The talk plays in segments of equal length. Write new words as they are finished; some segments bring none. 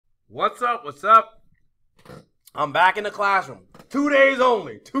What's up? What's up? I'm back in the classroom. 2 days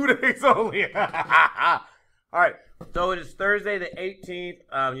only. 2 days only. All right. So it is Thursday the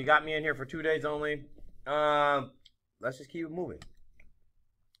 18th. You got me in here for 2 days only. Let's just keep it moving.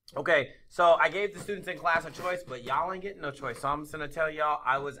 Okay, so I gave the students in class a choice, but y'all ain't getting no choice. So I'm just going to tell y'all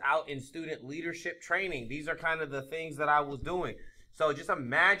I was out in student leadership training. These are kind of the things that I was doing. So just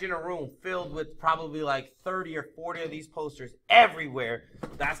imagine a room filled with probably like 30 or 40 of these posters everywhere.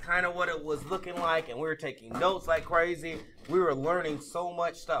 That's kind of what it was looking like, and we were taking notes like crazy. We were learning so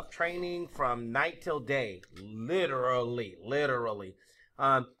much stuff, training from night till day, literally.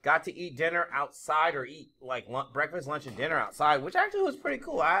 Got to eat dinner outside, or eat like breakfast, lunch, and dinner outside, which actually was pretty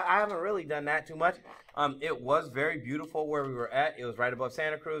cool. I haven't really done that too much. It was very beautiful where we were at. It was right above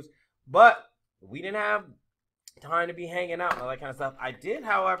Santa Cruz, but we didn't have time to be hanging out and all that kind of stuff. I did,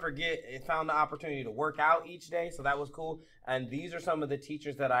 however, found the opportunity to work out each day, so that was cool. And these are some of the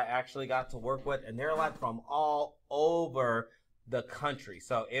teachers that I actually got to work with, and they're like from all over the country.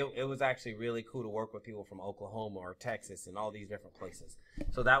 So it was actually really cool to work with people from Oklahoma or Texas and all these different places.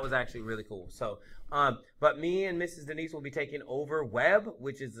 So that was actually really cool. So but me and Mrs. Denise will be taking over web,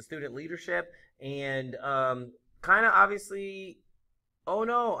 which is the student leadership, and kind of obviously, oh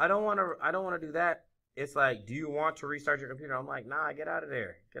no, I don't want to do that. It's like, do you want to restart your computer? I'm like, nah, get out of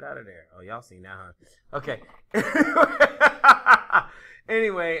there. Get out of there. Oh, y'all see now, huh? Okay.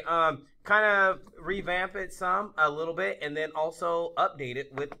 Anyway, kind of revamp it a little bit, and then also update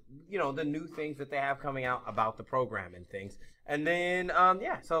it with, the new things that they have coming out about the program and things. And then,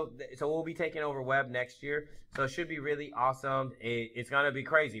 yeah, so we'll be taking over web next year. So it should be really awesome. It's going to be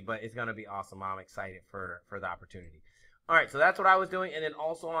crazy, but it's going to be awesome. I'm excited for the opportunity. All right, so that's what I was doing. And then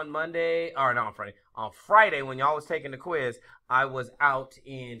also on Friday, when y'all was taking the quiz, I was out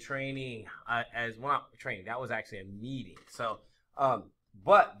in training that was actually a meeting. So,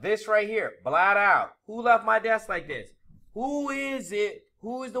 but this right here, blot out. Who left my desk like this? Who is it?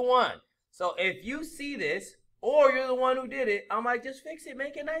 Who is the one? So if you see this, or you're the one who did it, I'm like, just fix it,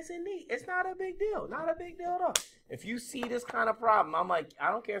 make it nice and neat. It's not a big deal. Not a big deal at all. If you see this kind of problem, I'm like,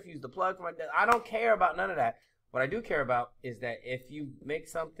 I don't care if you use the plug for my desk. I don't care about none of that. What I do care about is that if you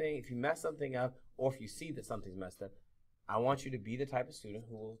mess something up, or if you see that something's messed up, I want you to be the type of student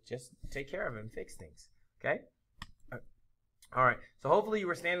who will just take care of it and fix things. Okay? All right. So hopefully you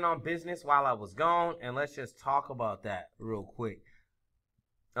were standing on business while I was gone, and let's just talk about that real quick.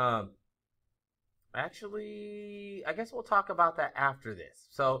 Actually, I guess we'll talk about that after this.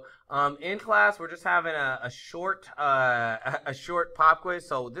 So, in class, we're just having a short pop quiz.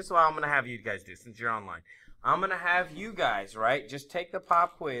 So this is what I'm gonna have you guys do since you're online. I'm going to have you guys, right, just take the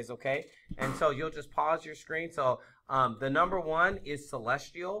pop quiz, okay? And so you'll just pause your screen. So the number 1 is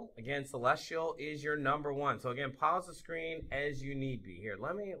celestial. Again, celestial is your number 1. So again, pause the screen as you need be. Here,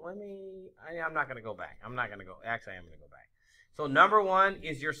 I'm not going to go back. Actually, I am going to go back. So number 1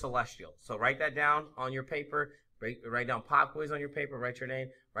 is your celestial. So write that down on your paper. Write down pop quiz on your paper. Write your name.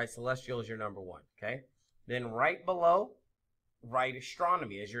 Write celestial as your number 1, okay? Then right below, write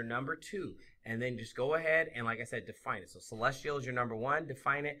astronomy as your number 2. And then just go ahead and, like I said, define it. So celestial is your number 1,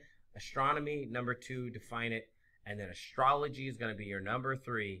 define it. Astronomy, number 2, define it. And then astrology is going to be your number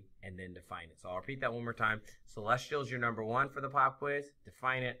 3, and then define it. So I'll repeat that one more time. Celestial is your number 1 for the pop quiz,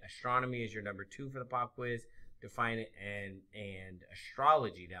 define it. Astronomy is your number 2 for the pop quiz, define it. And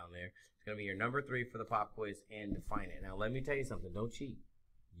astrology down there is going to be your number 3 for the pop quiz, and define it. Now let me tell you something. Don't cheat.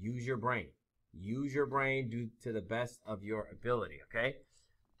 Use your brain. Use your brain, do to the best of your ability, okay?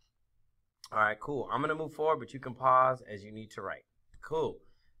 All right, cool. I'm going to move forward, but you can pause as you need to write. Cool.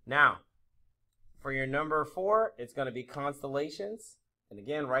 Now, for your number 4, it's going to be constellations. And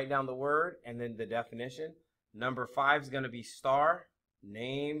again, write down the word and then the definition. Number 5 is going to be star,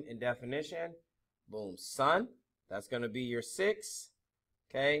 name and definition. Boom, sun. That's going to be your 6,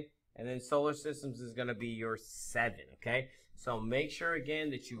 okay? And then solar systems is going to be your 7, okay? So make sure,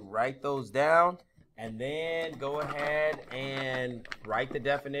 again, that you write those down. And then go ahead and write the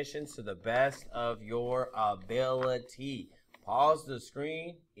definitions to the best of your ability. Pause the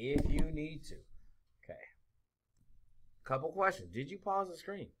screen if you need to. Okay. Couple questions. Did you pause the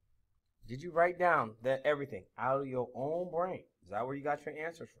screen? Did you write down everything out of your own brain? Is that where you got your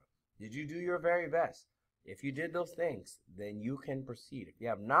answers from? Did you do your very best? If you did those things, then you can proceed. If you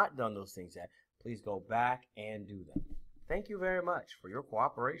have not done those things yet, please go back and do them. Thank you very much for your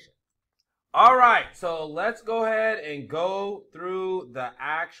cooperation. All right, so let's go ahead and go through the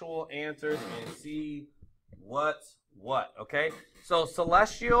actual answers and see what's what, okay? So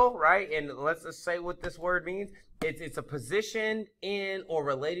celestial, right? And let's just say what this word means. It's a position in or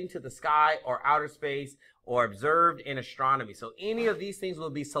relating to the sky or outer space or observed in astronomy. So any of these things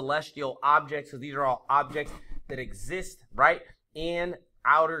will be celestial objects. So these are all objects that exist, right, in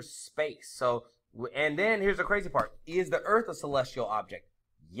outer space. So, and then here's the crazy part. Is the Earth a celestial object?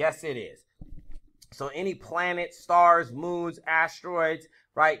 Yes, it is. So any planets, stars, moons, asteroids,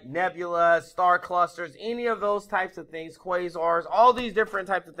 right, nebulas, star clusters, any of those types of things, quasars, all these different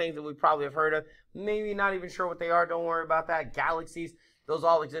types of things that we probably have heard of, maybe not even sure what they are, don't worry about that, galaxies, those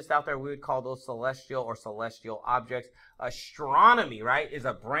all exist out there. We would call those celestial or celestial objects. Astronomy, right, is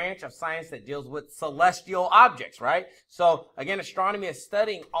a branch of science that deals with celestial objects, right? So again, astronomy is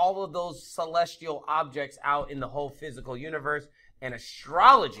studying all of those celestial objects out in the whole physical universe. And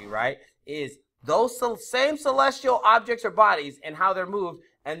astrology, right, is those same celestial objects or bodies and how they're moved,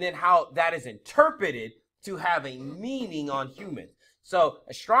 and then how that is interpreted to have a meaning on humans. So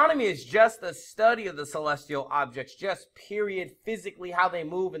astronomy is just the study of the celestial objects, just period, physically how they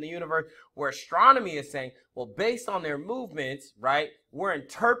move in the universe, where astronomy is saying, well, based on their movements, right, we're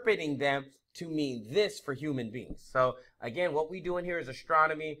interpreting them to mean this for human beings. So again, what we do in here is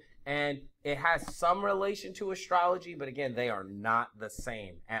astronomy, and it has some relation to astrology, but again, they are not the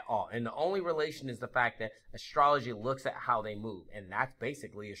same at all. And the only relation is the fact that astrology looks at how they move, and that's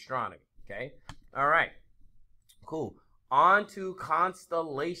basically astronomy, okay? All right, cool. On to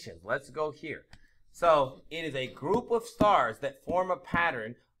constellations. Let's go here. So it is a group of stars that form a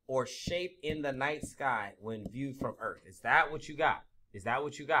pattern or shape in the night sky when viewed from Earth. Is that what you got? Is that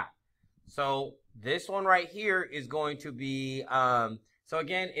what you got? So this one right here is going to be, so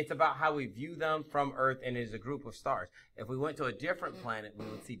again, it's about how we view them from Earth, and it is a group of stars. If we went to a different planet, we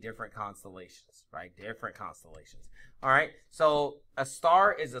would see different constellations, right? Different constellations. All right, so a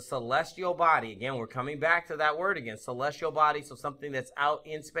star is a celestial body. Again, we're coming back to that word again, celestial body, so something that's out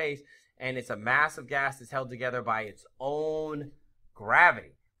in space, and it's a mass of gas that's held together by its own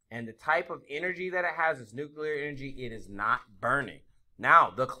gravity. And the type of energy that it has is nuclear energy. It is not burning.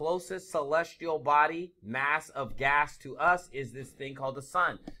 Now, the closest celestial body, mass of gas to us, is this thing called the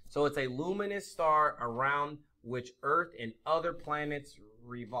sun. So it's a luminous star around which Earth and other planets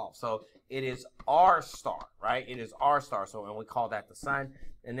revolve. So it is our star, right? It is our star. So, and we call that the sun.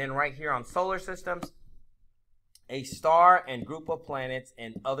 And then right here on solar systems, a star and group of planets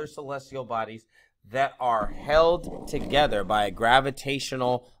and other celestial bodies that are held together by a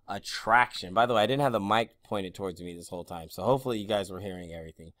gravitational attraction. By the way, I didn't have the mic pointed towards me this whole time, so hopefully you guys were hearing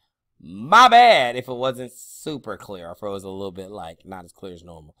everything. My bad if it wasn't super clear, or if it was a little bit like not as clear as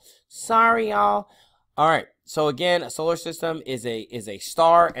normal. Sorry, y'all. All right, so again, a solar system is a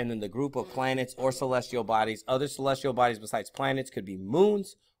star, and then the group of planets or celestial bodies. Other celestial bodies besides planets could be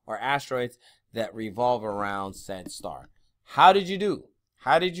moons or asteroids that revolve around said star. How did you do?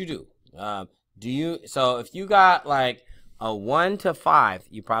 How did you do? So if you got like a 1 to 5,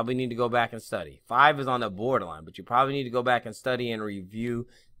 you probably need to go back and study. 5 is on the borderline, but you probably need to go back and study and review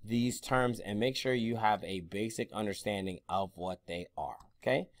these terms and make sure you have a basic understanding of what they are,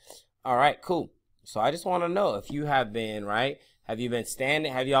 okay? All right, cool. So I just want to know if you have been, right? Have y'all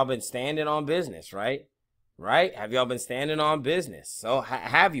been standing on business, right? Right? Have y'all been standing on business? So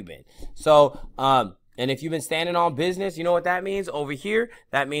have you been? So, and if you've been standing on business, you know what that means? Over here,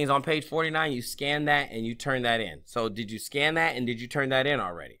 that means on page 49, you scan that and you turn that in. So did you scan that and did you turn that in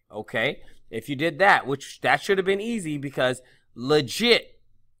already? Okay. If you did that, which that should have been easy because legit,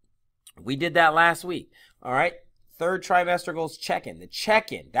 we did that last week. All right. Third trimester goals check-in. The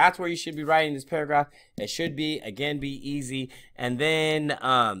check-in, that's where you should be writing this paragraph. It should be, again, be easy. And then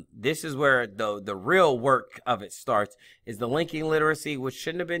this is where the real work of it starts, is the linking literacy, which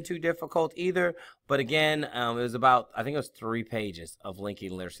shouldn't have been too difficult either. But again, it was about, I think it was 3 pages of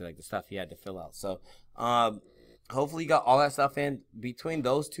linking literacy, like the stuff you had to fill out. So hopefully you got all that stuff in. Between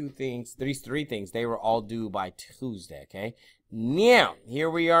those these 3 things, they were all due by Tuesday, okay? Now, here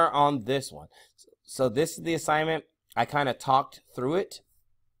we are on this one. So this is the assignment. I kind of talked through it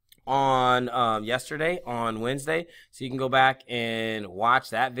on yesterday, on Wednesday. So you can go back and watch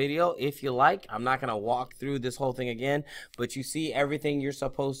that video if you like. I'm not going to walk through this whole thing again, but you see everything you're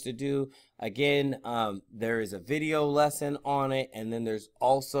supposed to do. Again, there is a video lesson on it. And then there's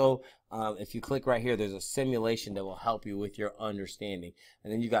also, if you click right here, there's a simulation that will help you with your understanding.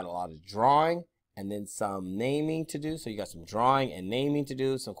 And then you got a lot of drawing and then some naming to do. So you got some drawing and naming to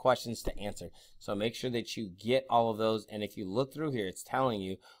do, some questions to answer. So make sure that you get all of those. And if you look through here, it's telling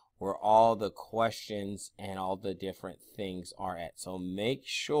you where all the questions and all the different things are at. So make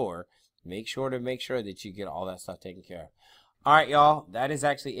sure that you get all that stuff taken care of. All right, y'all, that is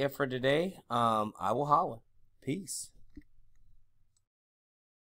actually it for today. I will holler. Peace.